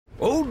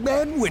Old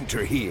Man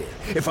Winter here.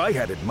 If I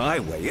had it my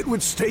way, it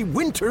would stay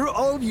winter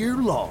all year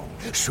long.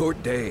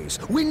 Short days,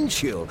 wind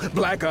chill,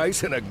 black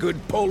ice, and a good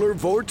polar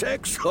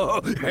vortex.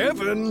 Oh,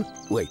 heaven!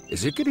 Wait,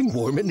 is it getting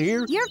warm in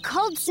here? Your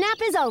cold snap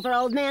is over,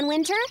 Old Man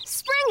Winter.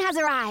 Spring has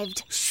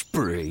arrived.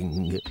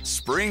 Spring.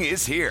 Spring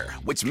is here,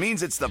 which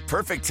means it's the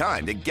perfect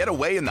time to get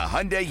away in the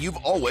Hyundai you've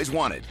always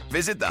wanted.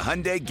 Visit the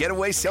Hyundai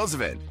Getaway Sales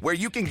Event, where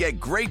you can get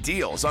great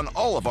deals on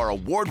all of our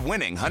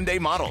award-winning Hyundai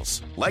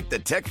models, like the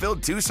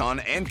tech-filled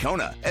Tucson and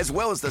Kona, as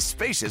well as the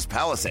spacious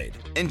Palisade.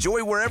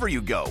 Enjoy wherever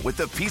you go with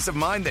the peace of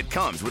mind that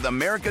comes with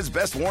America's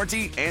best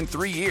warranty and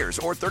 3 years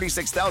or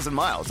 36,000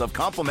 miles of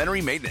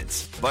complimentary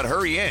maintenance. But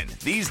hurry in,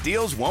 these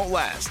deals won't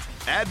last.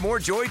 Add more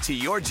joy to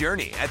your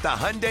journey at the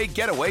Hyundai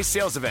Getaway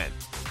Sales Event.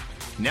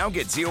 Now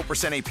get 0%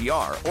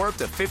 APR or up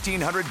to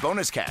 $1,500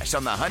 bonus cash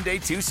on the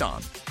Hyundai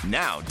Tucson.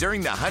 Now,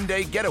 during the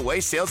Hyundai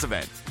Getaway Sales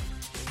Event.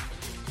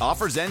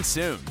 Offers end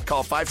soon.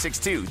 Call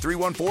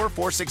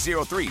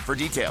 562-314-4603 for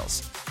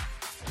details.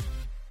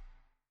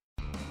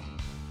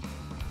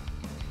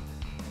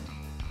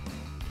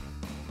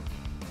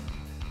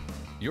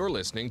 You're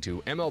listening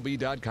to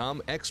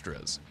MLB.com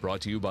Extras,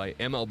 brought to you by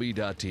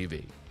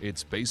MLB.tv.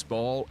 It's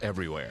baseball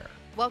everywhere.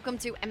 Welcome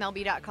to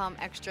MLB.com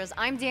Extras.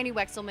 I'm Danny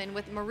Wexelman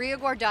with Maria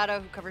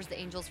Guardado, who covers the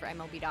Angels for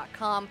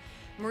MLB.com.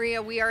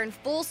 Maria, we are in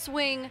full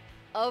swing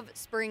of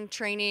spring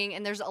training,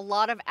 and there's a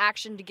lot of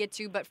action to get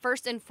to. But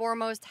first and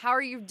foremost, how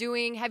are you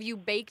doing? Have you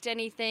baked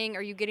anything?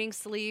 Are you getting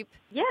sleep?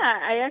 Yeah,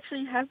 I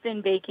actually have been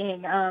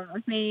baking.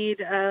 I've made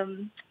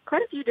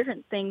quite a few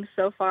different things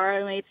so far.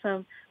 I made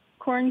some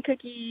corn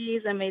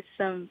cookies. I made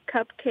some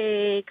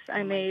cupcakes.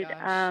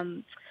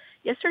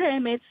 Yesterday I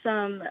made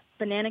some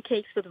banana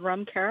cakes with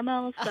rum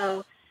caramel.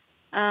 So,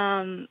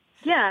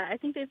 yeah, I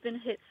think they've been a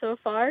hit so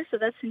far, so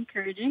that's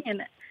encouraging.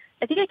 And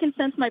I think I can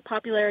sense my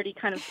popularity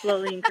kind of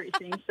slowly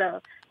increasing.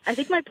 So I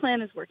think my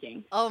plan is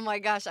working. Oh, my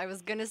gosh. I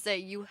was going to say,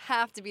 you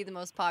have to be the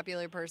most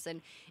popular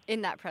person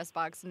in that press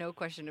box. No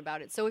question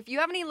about it. So if you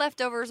have any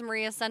leftovers,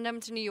 Maria, send them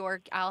to New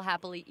York. I'll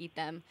happily eat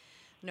them.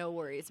 No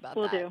worries about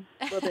that.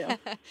 Will do.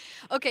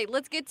 Okay,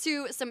 let's get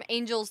to some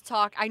Angels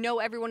talk. I know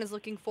everyone is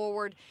looking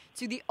forward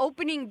to the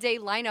opening day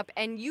lineup,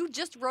 and you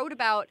just wrote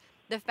about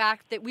the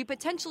fact that we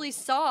potentially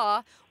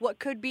saw what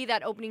could be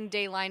that opening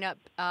day lineup.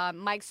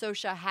 Mike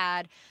Scioscia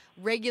had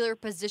regular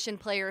position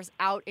players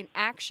out in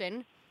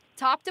action.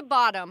 Top to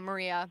bottom,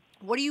 Maria,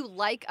 what do you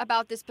like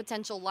about this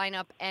potential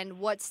lineup, and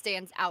what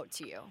stands out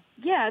to you?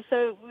 Yeah,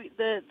 so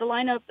the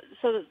lineup,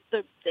 so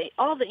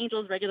all of the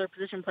Angels' regular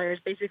position players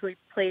basically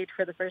played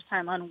for the first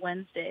time on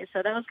Wednesday.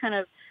 So that was kind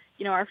of,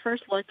 our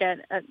first look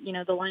at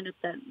the lineup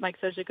that Mike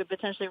Scioscia could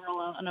potentially roll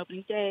out on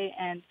opening day.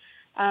 And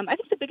I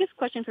think the biggest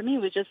question for me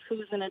was just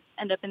who's going to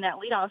end up in that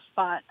leadoff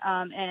spot.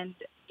 And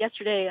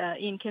yesterday,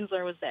 Ian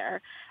Kinsler was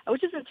there,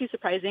 which isn't too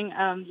surprising,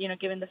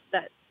 given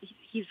that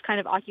he's kind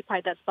of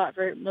occupied that spot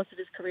for most of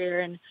his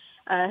career and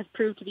has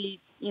proved to be,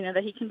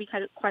 that he can be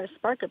quite a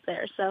spark up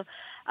there. So,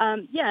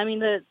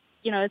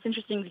 it's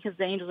interesting because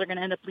the Angels are going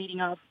to end up leading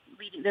their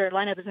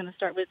lineup is going to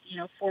start with,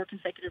 4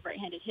 consecutive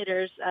right-handed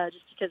hitters,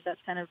 just because that's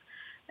kind of,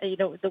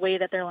 the way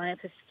that their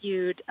lineup is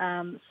skewed.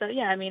 I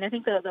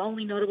think the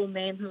only notable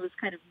name who was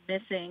kind of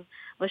missing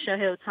was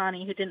Shohei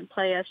Ohtani, who didn't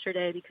play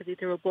yesterday because he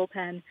threw a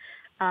bullpen.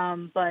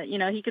 But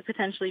he could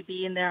potentially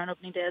be in there on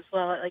opening day as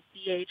well at like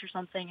DH or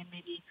something, and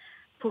maybe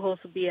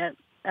Pujols would be at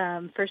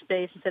first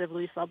base instead of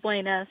Luis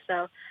Valbuena.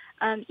 So,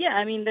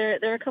 there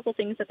are a couple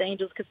things that the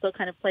Angels could still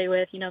kind of play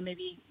with.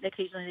 Maybe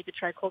occasionally they could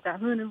try Cole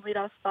Calhoun in the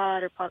leadoff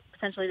spot, or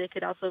potentially they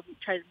could also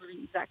try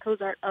moving Zach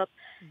Cozart up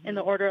in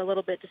the order a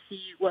little bit to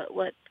see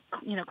what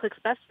clicks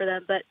best for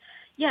them. But,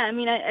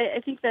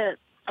 I think that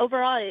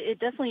overall it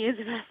definitely is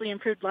a vastly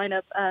improved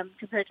lineup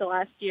compared to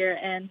last year.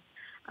 And,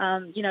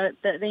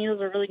 the Angels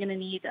are really going to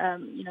need,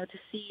 to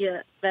see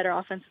better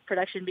offensive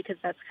production, because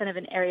that's kind of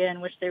an area in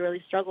which they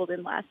really struggled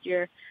in last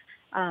year.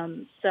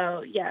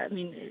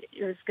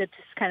 It was good to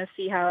kind of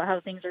see how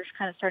things are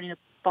kind of starting to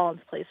fall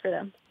into place for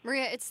them.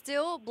 Maria, it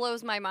still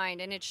blows my mind,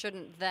 and it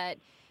shouldn't, that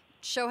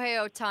Shohei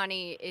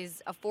Ohtani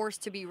is a force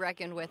to be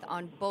reckoned with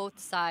on both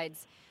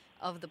sides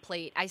of the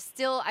plate. I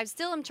still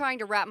am trying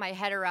to wrap my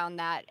head around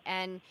that.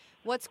 And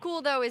what's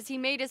cool, though, is he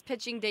made his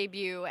pitching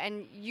debut,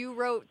 and you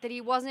wrote that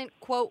he wasn't,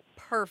 quote,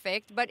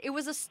 perfect, but it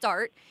was a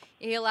start.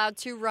 He allowed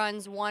 2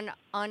 runs, 1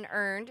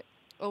 unearned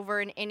over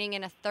an inning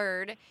and a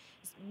third.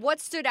 What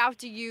stood out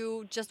to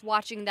you just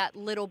watching that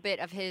little bit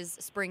of his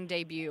spring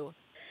debut?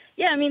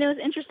 Yeah, it was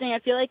interesting. I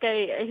feel like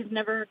I have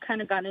never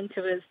kind of gotten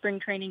into a spring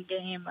training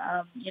game,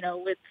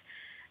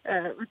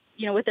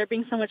 with there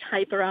being so much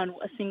hype around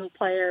a single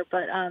player.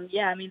 But,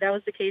 that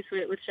was the case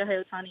with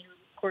Shohei Ohtani, who,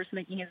 of course,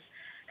 making his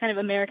kind of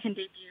American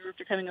debut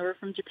after coming over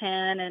from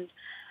Japan. And,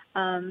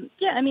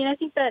 I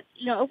think that,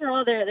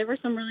 overall there were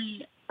some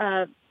really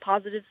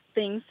positive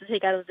things to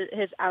take out of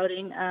his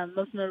outing,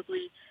 most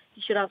notably he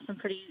shot off some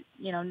pretty,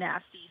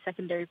 nasty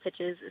secondary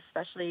pitches,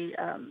 especially,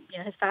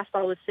 his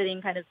fastball was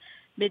sitting kind of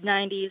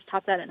mid-90s,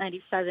 topped out at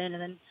 97,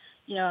 and then,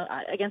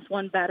 against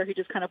one batter who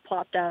just kind of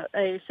plopped out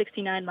a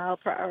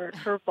 69-mile-per-hour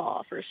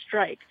curveball for a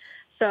strike.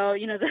 So,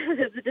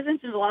 the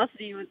difference in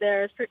velocity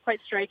there is quite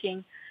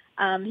striking.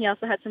 He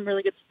also had some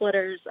really good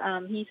splitters.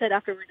 He said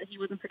afterward that he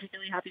wasn't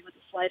particularly happy with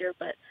the slider,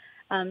 but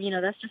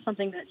that's just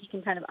something that he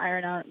can kind of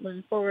iron out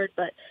moving forward.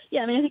 But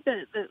yeah, I mean, I think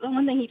the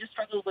one thing he just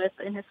struggled with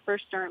in his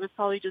first start was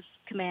probably just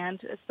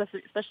command,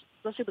 especially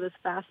with his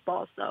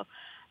fastball. So,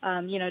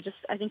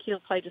 I think he'll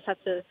probably just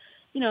have to,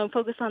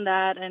 focus on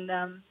that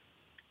and,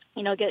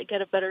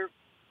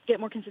 get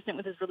more consistent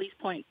with his release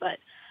point. But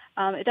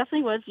it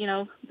definitely was,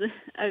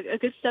 a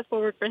good step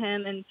forward for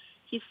him, and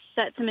he's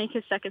set to make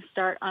his second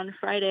start on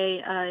Friday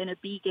in a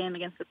B game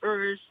against the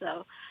Brewers.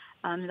 So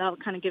that'll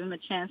kind of give him a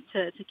chance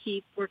to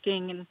keep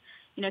working and,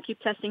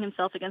 keep testing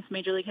himself against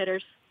major league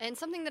hitters. And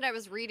something that I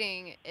was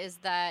reading is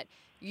that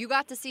you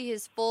got to see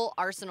his full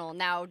arsenal.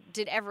 Now,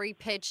 did every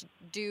pitch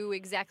do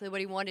exactly what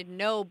he wanted?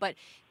 No, but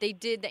the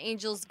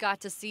Angels got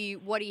to see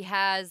what he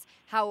has,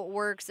 how it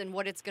works, and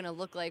what it's going to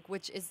look like,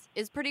 which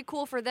is pretty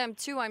cool for them,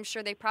 too. I'm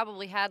sure they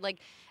probably had, like,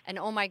 an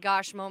oh my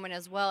gosh moment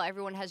as well.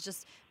 Everyone has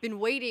just been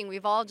waiting.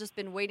 We've all just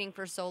been waiting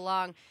for so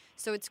long.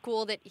 So it's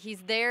cool that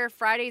he's there.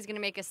 Friday he's going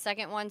to make a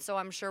second one, so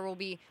I'm sure we'll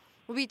be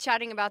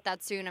chatting about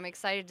that soon. I'm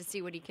excited to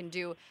see what he can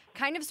do.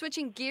 Kind of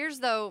switching gears,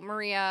 though,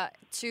 Maria,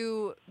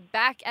 to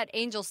back at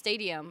Angel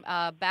Stadium,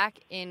 back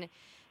in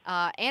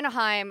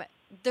Anaheim.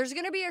 There's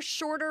going to be a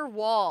shorter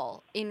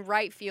wall in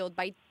right field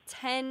by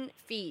 10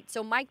 feet.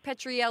 So Mike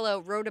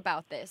Petriello wrote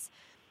about this,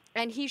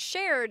 and he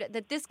shared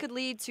that this could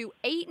lead to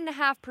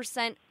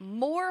 8.5%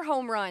 more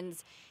home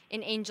runs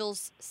in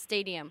Angels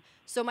Stadium.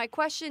 So my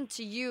question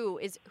to you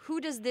is, who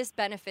does this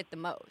benefit the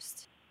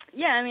most?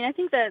 Yeah, I mean, I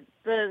think that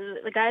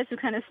the guys who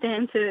kind of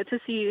stand to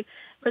see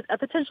a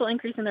potential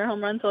increase in their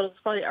home run totals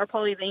are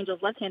probably the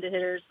Angels' left-handed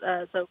hitters,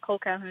 so Cole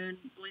Calhoun,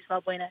 Luis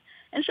Valbuena,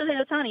 and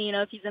Shohei Ohtani.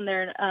 If he's in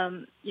there,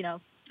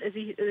 is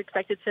he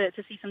expected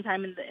to see some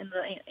time in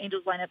the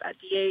Angels lineup at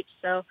DH?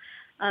 So,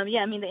 I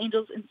mean, the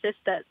Angels insist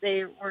that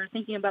they were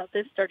thinking about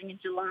this starting in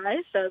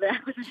July, so the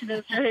acquisition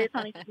of Shohei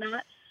Ohtani did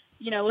not,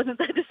 wasn't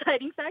the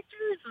deciding factor,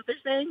 is what they're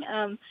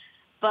saying.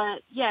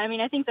 But, yeah, I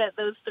mean, I think that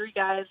those three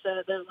guys,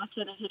 the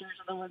left-handed hitters,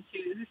 are the ones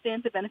who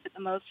stand to benefit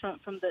the most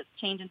from the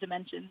change in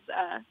dimensions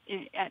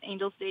at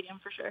Angel Stadium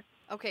for sure.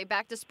 Okay,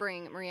 back to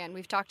spring, Marianne.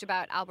 We've talked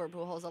about Albert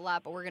Pujols a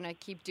lot, but we're going to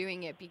keep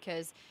doing it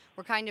because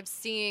we're kind of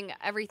seeing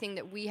everything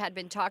that we had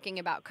been talking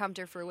about come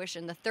to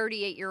fruition. The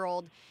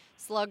 38-year-old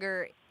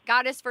slugger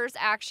got his first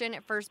action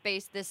at first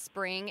base this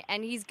spring,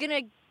 and he's going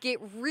to get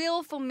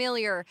real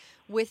familiar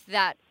with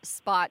that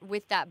spot,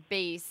 with that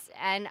base.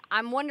 And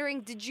I'm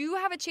wondering, did you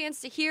have a chance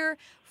to hear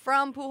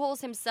from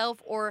Pujols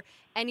himself or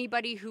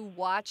anybody who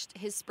watched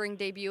his spring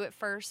debut at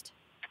first?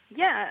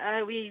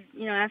 Yeah, we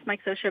asked Mike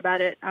Scioscia about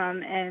it,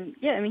 and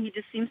yeah, I mean, he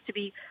just seems to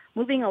be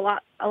moving a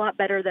lot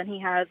better than he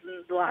has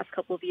in the last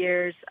couple of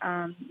years.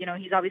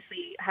 He's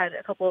obviously had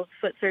a couple of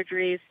foot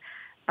surgeries,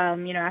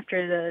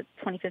 after the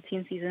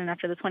 2015 season and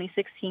after the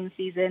 2016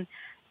 season.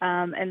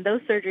 And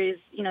those surgeries,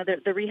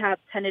 the rehab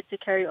tended to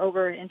carry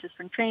over into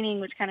spring training,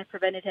 which kind of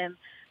prevented him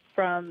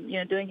from,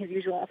 doing his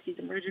usual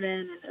off-season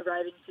regimen and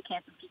arriving to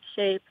camp in peak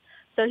shape.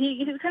 So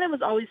he kind of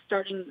was always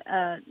starting,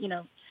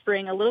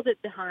 spring a little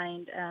bit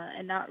behind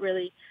and not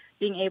really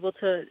being able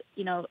to,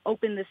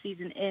 open the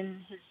season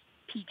in his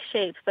peak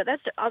shape. But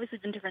that's obviously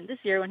been different this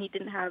year when he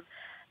didn't have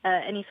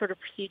any sort of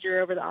procedure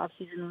over the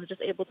off-season and was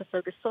just able to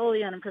focus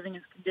solely on improving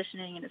his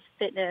conditioning and his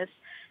fitness.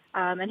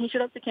 And he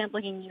showed up to camp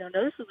looking,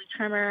 noticeably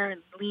trimmer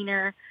and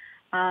leaner,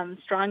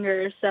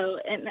 stronger. So,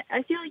 and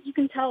I feel like you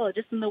can tell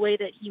just in the way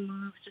that he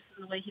moves, just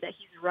in the way that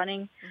he's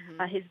running,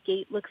 his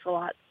gait looks a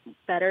lot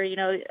better.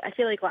 I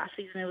feel like last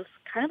season it was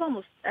kind of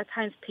almost at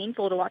times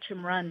painful to watch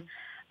him run.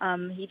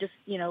 He just,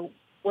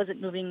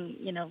 wasn't moving,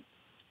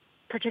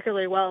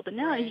 particularly well. But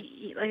now,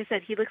 he, like I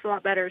said, he looks a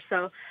lot better.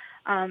 So,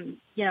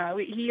 he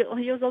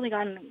was only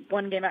gone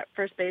one game at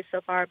first base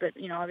so far, but,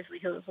 obviously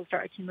he'll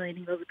start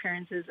accumulating those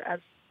appearances as,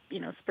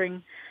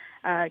 spring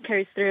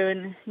carries through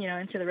and,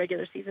 into the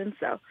regular season.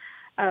 So,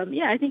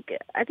 I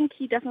think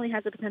he definitely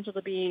has the potential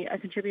to be a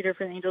contributor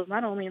for the Angels,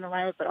 not only in the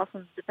lineup, but also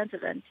in the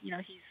defensive end.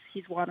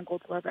 He's won a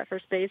Gold Glove at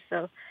first base.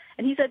 So,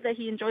 and he said that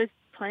he enjoys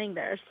playing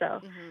there.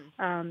 So,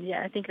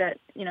 I think that,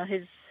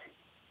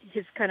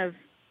 his kind of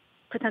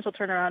potential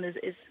turnaround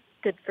is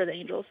good for the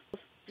Angels.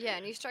 Yeah,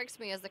 and he strikes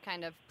me as the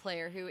kind of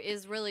player who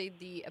is really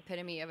the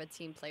epitome of a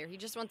team player. He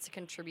just wants to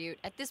contribute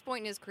at this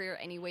point in his career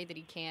any way that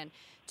he can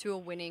to a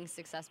winning,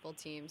 successful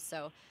team.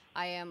 So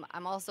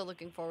I'm also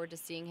looking forward to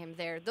seeing him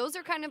there. Those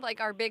are kind of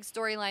like our big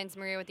storylines,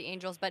 Maria, with the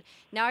Angels. But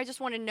now I just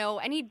want to know,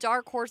 any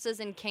dark horses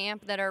in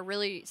camp that are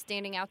really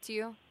standing out to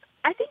you?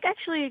 I think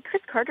actually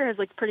Chris Carter has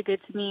looked pretty good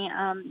to me.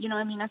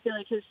 I feel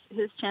like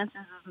his chances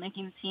of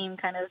making the team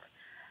kind of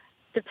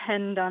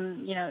depend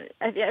on,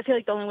 I feel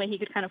like the only way he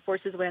could kind of force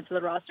his way onto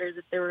the roster is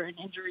if there were an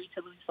injury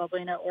to Luis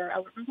Valbuena or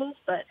Albert Pujols.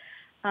 But,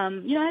 I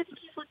think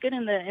he's looked good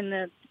in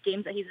the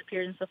games that he's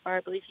appeared in so far.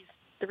 I believe he's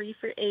 3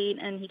 for 8,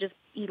 and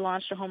he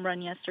launched a home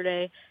run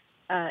yesterday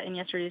in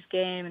yesterday's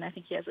game, and I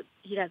think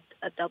he had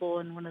a double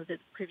in one of the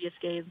previous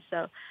games.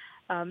 So,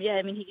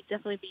 he could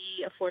definitely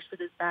be a force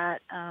with his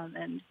bat.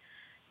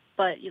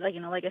 But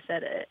like I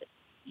said,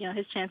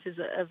 his chances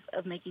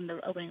of making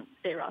the opening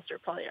day roster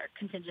probably are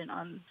contingent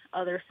on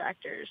other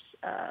factors.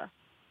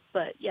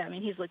 But yeah, I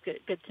mean, he's looked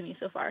good to me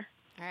so far.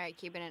 All right,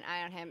 keeping an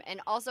eye on him. And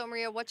also,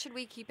 Maria, what should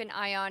we keep an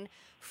eye on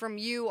from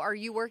you? Are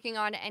you working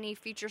on any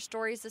feature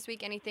stories this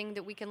week? Anything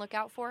that we can look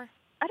out for?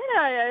 I don't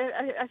know.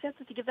 I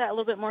have to give that a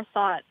little bit more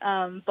thought.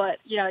 But,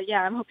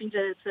 I'm hoping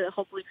to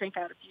hopefully crank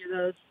out a few of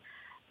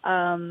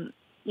those,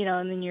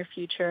 in the near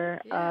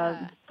future.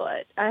 Yeah.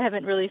 But I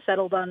haven't really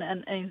settled on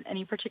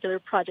any particular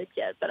project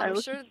yet. But I'm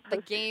sure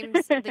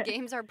the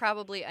games are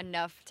probably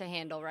enough to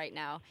handle right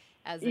now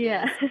as it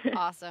is.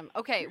 Awesome.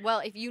 Okay, well,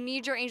 if you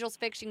need your Angels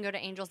fix, you can go to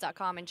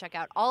angels.com and check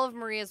out all of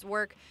Maria's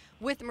work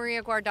with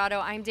Maria Guardado.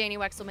 I'm Danny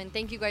Wexelman.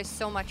 Thank you guys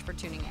so much for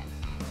tuning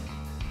in.